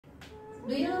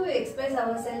Do you know we express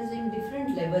ourselves in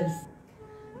different levels?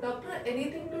 Doctor,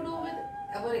 anything to do with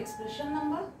our expression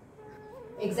number?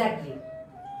 Exactly.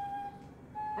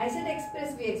 I said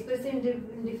express, we express in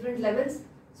different levels.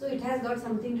 So it has got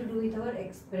something to do with our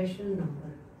expression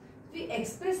number. We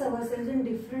express ourselves in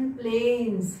different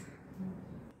planes.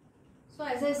 So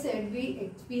as I said, we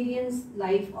experience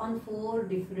life on 4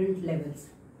 different levels.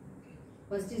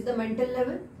 First is the mental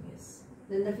level, Yes.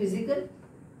 then the physical,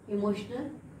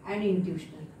 emotional and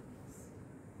intuitional.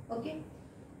 Okay?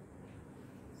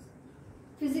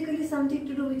 Physical is something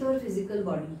to do with our physical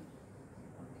body.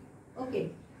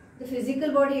 Okay. The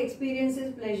physical body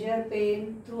experiences pleasure,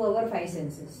 pain through our 5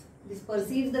 senses. This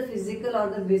perceives the physical or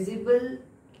the visible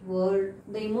world.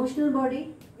 The emotional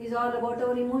body is all about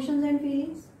our emotions and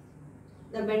feelings.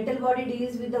 The mental body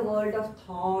deals with the world of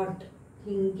thought,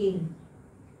 thinking.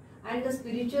 And the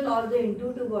spiritual or the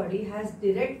intuitive body has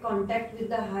direct contact with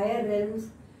the higher realms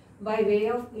by way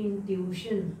of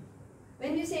intuition.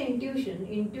 When you say intuition,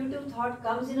 intuitive thought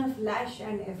comes in a flash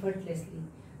and effortlessly.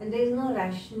 And there is no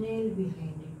rationale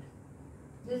behind it.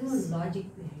 There is no logic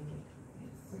behind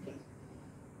it. Okay?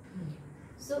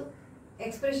 So,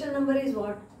 expression number is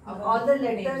what? All the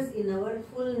letters in our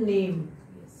full name.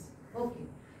 Yes. Okay.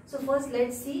 So, first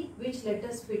let's see which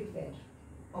letters fit where.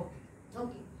 Okay.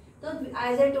 Okay. So,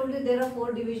 as I told you, there are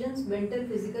 4 divisions: mental,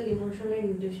 physical, emotional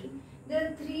and intuition. There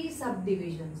are 3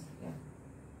 subdivisions. Yeah.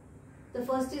 The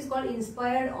first is called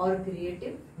inspired or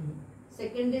creative.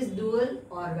 Second is dual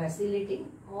or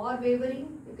vacillating or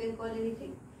wavering, you can call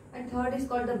anything. And third is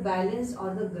called the balanced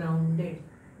or the grounded.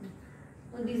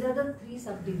 Now these are the 3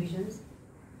 subdivisions,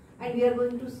 and we are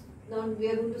going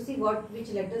to see which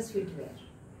letters fit where.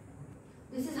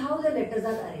 This is how the letters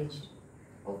are arranged.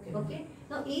 Okay. Okay.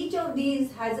 Now each of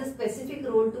these has a specific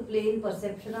role to play in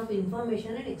perception of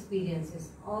information and experiences.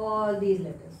 All these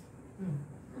letters.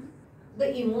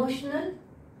 The emotional,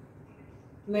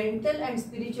 mental and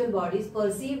spiritual bodies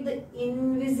perceive the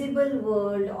invisible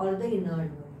world or the inner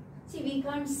world. See, we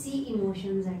can't see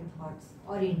emotions and thoughts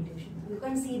or intuition. You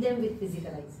can't see them with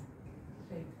physical eyes.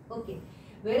 Right. Okay.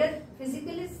 Whereas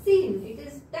physical is seen, it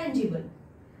is tangible.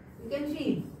 You can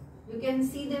feel. You can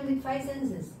see them with 5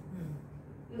 senses.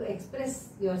 You express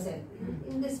yourself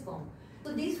in this form.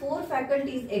 So these 4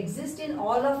 faculties exist in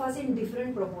all of us in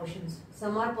different proportions.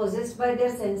 Some are possessed by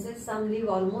their senses, some live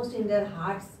almost in their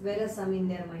hearts, whereas some in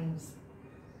their minds.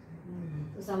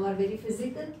 So some are very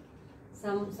physical,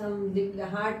 the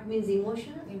heart means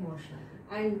emotional,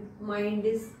 and mind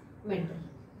is mental.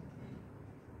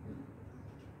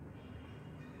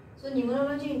 So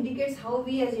numerology indicates how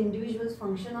we as individuals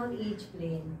function on each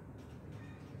plane.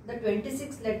 The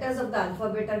 26 letters of the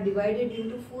alphabet are divided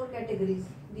into 4 categories.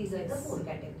 These are the 4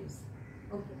 categories.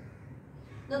 Okay.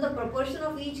 Now the proportion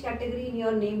of each category in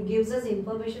your name gives us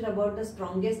information about the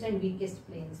strongest and weakest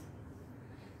planes.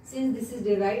 Since this is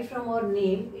derived from our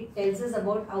name, it tells us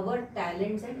about our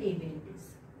talents and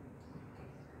abilities.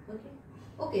 Okay.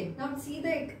 Okay. Now see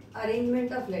the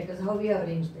arrangement of letters, how we have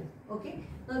arranged them. Okay.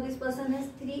 Now this person has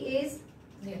 3 A's.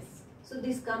 Yes. So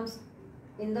this comes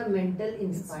in the mental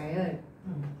inspired.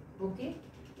 Okay.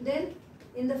 Then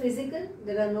in the physical,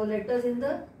 there are no letters in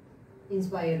the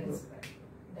inspired group.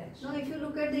 Now if you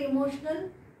look at the emotional,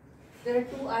 there are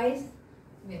 2 I's.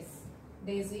 Yes.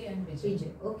 Daisy and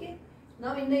Vijay. Okay.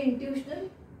 Now in the intuitional,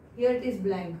 here it is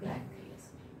blank. Blank. Yes.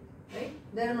 Right?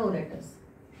 There are no letters.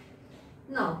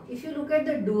 Now if you look at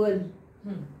the dual,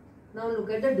 now look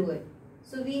at the dual.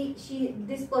 So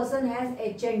this person has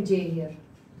H and J here.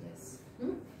 Yes.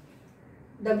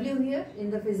 W here in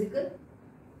the physical,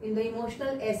 in the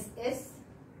emotional SS,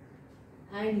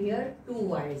 and here 2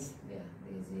 Y's. Yeah,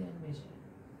 Daisy and Vijay.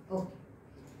 Okay.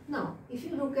 Now, if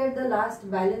you look at the last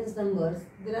balanced numbers,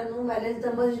 there are no balanced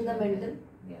numbers in the mental.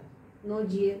 Yeah. No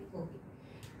GL. Okay.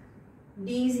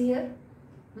 D is here.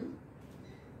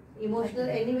 Emotional,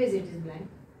 anyways, it is blank.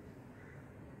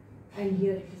 And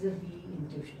here it is a V,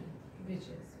 intuitional.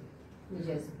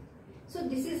 Vijay. So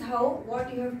this is how,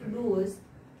 what you have to do is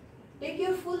take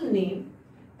your full name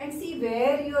and see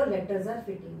where your letters are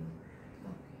fitting.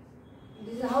 Okay.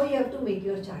 This is how you have to make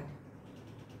your chart.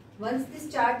 Once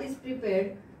this chart is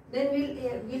prepared, then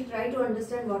we'll try to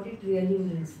understand what it really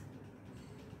means.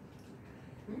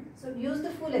 So use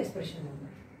the full expression number.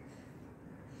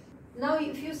 Now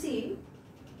if you see,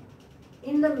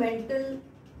 in the mental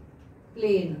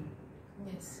plane,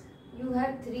 Yes. you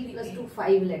have 3 plus 2,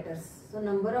 5 letters. So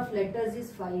number of letters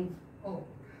is 5. Oh.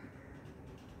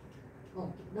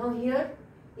 Okay. Now here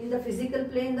in the physical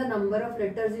plane, the number of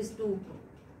letters is 2.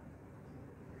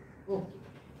 Okay.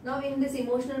 Now in this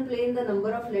emotional plane, the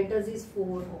number of letters is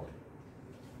 4.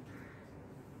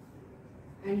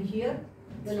 and here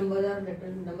the number of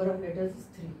letters is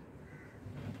 3.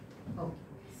 Okay.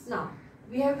 Now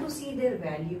we have to see their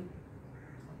value.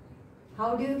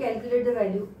 How do you calculate the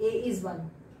value? A is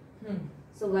 1.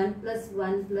 So 1 plus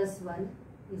 1 plus 1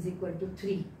 is equal to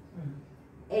 3.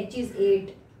 H is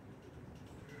 8.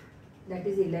 That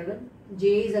is 11. J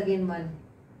is again 1.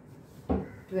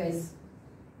 12.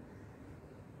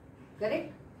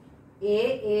 Correct? A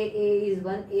is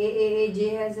 1. J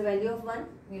has a value of 1.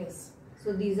 Yes.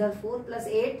 So these are 4 plus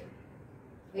 8.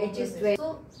 H is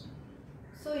 12.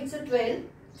 So it's a 12,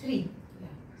 3. Yeah.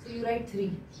 So you write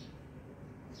 3.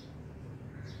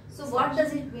 So what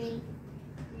does it mean?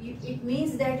 It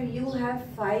means that you have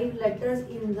 5 letters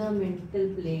in the mental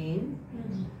plane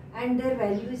and their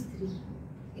value is 3.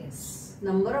 Yes.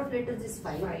 Number of letters is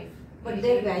 5. But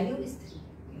their value is 3.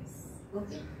 Yes.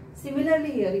 Okay.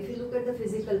 Similarly here, if you look at the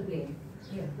physical plane,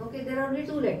 Yeah. okay, there are only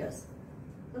 2 letters.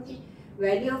 Okay.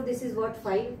 Value of this is what?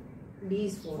 5. D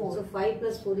is 4. 4. So 5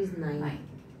 plus 4 is 9. 9.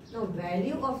 Now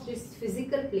value of this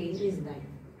physical plane is 9.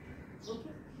 Okay.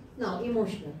 Now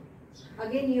emotional.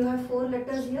 Again you have 4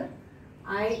 letters here.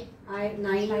 9,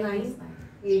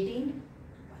 18,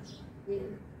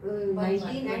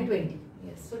 19 and 20.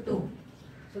 Yes. So 2.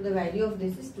 So the value of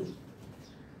this is 2.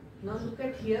 Now look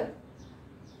at here.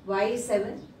 Y is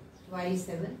 7.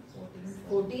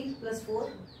 14 plus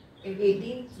 4,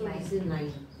 18. So this is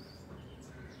 9.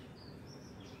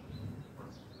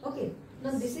 Okay.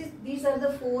 Now these are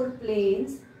the 4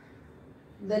 planes,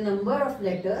 the number of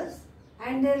letters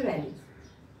and their values.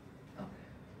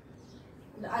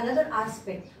 Another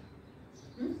aspect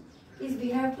is we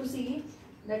have to see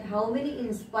that how many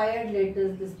inspired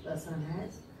letters this person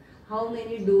has, how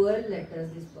many dual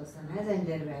letters this person has and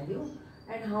their value,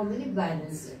 and how many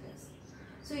balanced letters.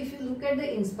 So if you look at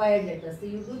the inspired letters, so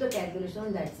you do the calculation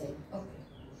on that side. Okay.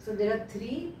 So there are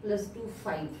 3 plus 2,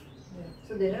 5. Yeah.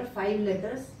 So there are 5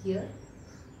 letters here.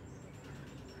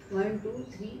 1, 2,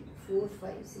 3, 4,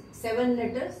 5, 6, 7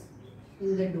 letters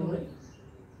in the dual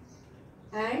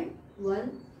and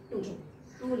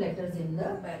 2 letters in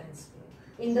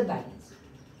the balance.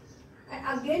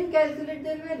 And again calculate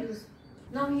their values.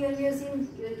 Now here we have seen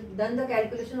done the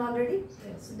calculation already.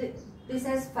 Yes. So this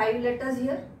has 5 letters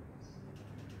here.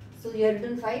 So you have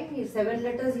written 5, 7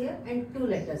 letters here and 2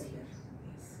 letters here.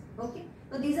 Yes. Okay.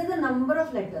 Now these are the number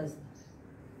of letters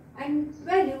and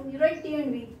value. You write T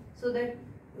and V so that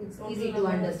it's easy to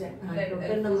understand.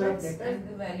 Total number of letters and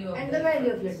the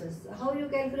value of letters. How you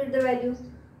calculate the value?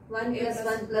 1 plus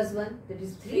 1 plus 1, that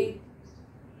is 3.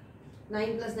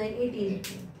 9 plus 9, 18.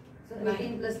 So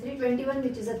 18 plus 3, 21,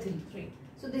 which is a 3.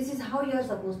 So this is how you are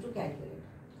supposed to calculate.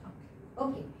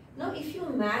 Okay. Now if you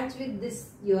match with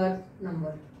this your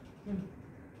number,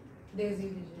 Daisy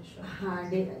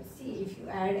digit. see if you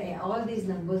add all these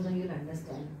numbers, then you will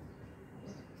understand.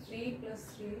 3 plus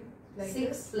 3. Like 6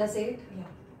 this? plus 8, Yeah.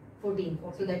 14.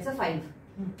 So that's a 5.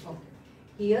 Okay.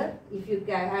 Here if you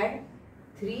add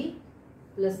 3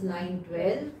 plus 9,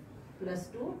 12 plus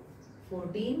 2,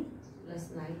 14 plus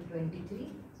 9,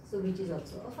 23. So which is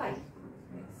also a 5.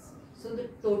 Yes. So the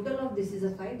total of this is a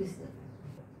 5, this is a 5.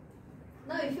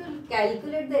 Now if you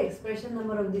calculate the expression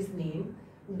number of this name,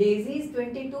 Daisy is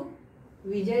 22,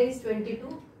 Vijay is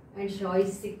 22 and Shaw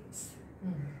is 6.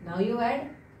 Now you add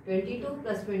 22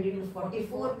 plus 22,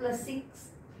 44 plus 6,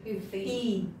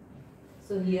 50.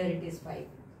 So here it is 5.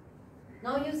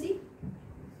 Now you see,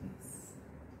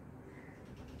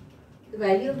 the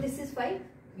value of this is 5.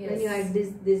 Yes. When you add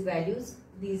these values,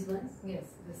 these ones, Yes.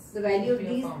 the value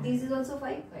of these is also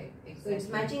 5. Exactly. So it's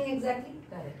matching exactly.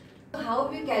 Correct. How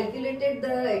we calculated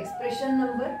the expression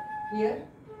number here?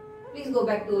 Please go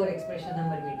back to our expression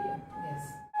number video. Yes.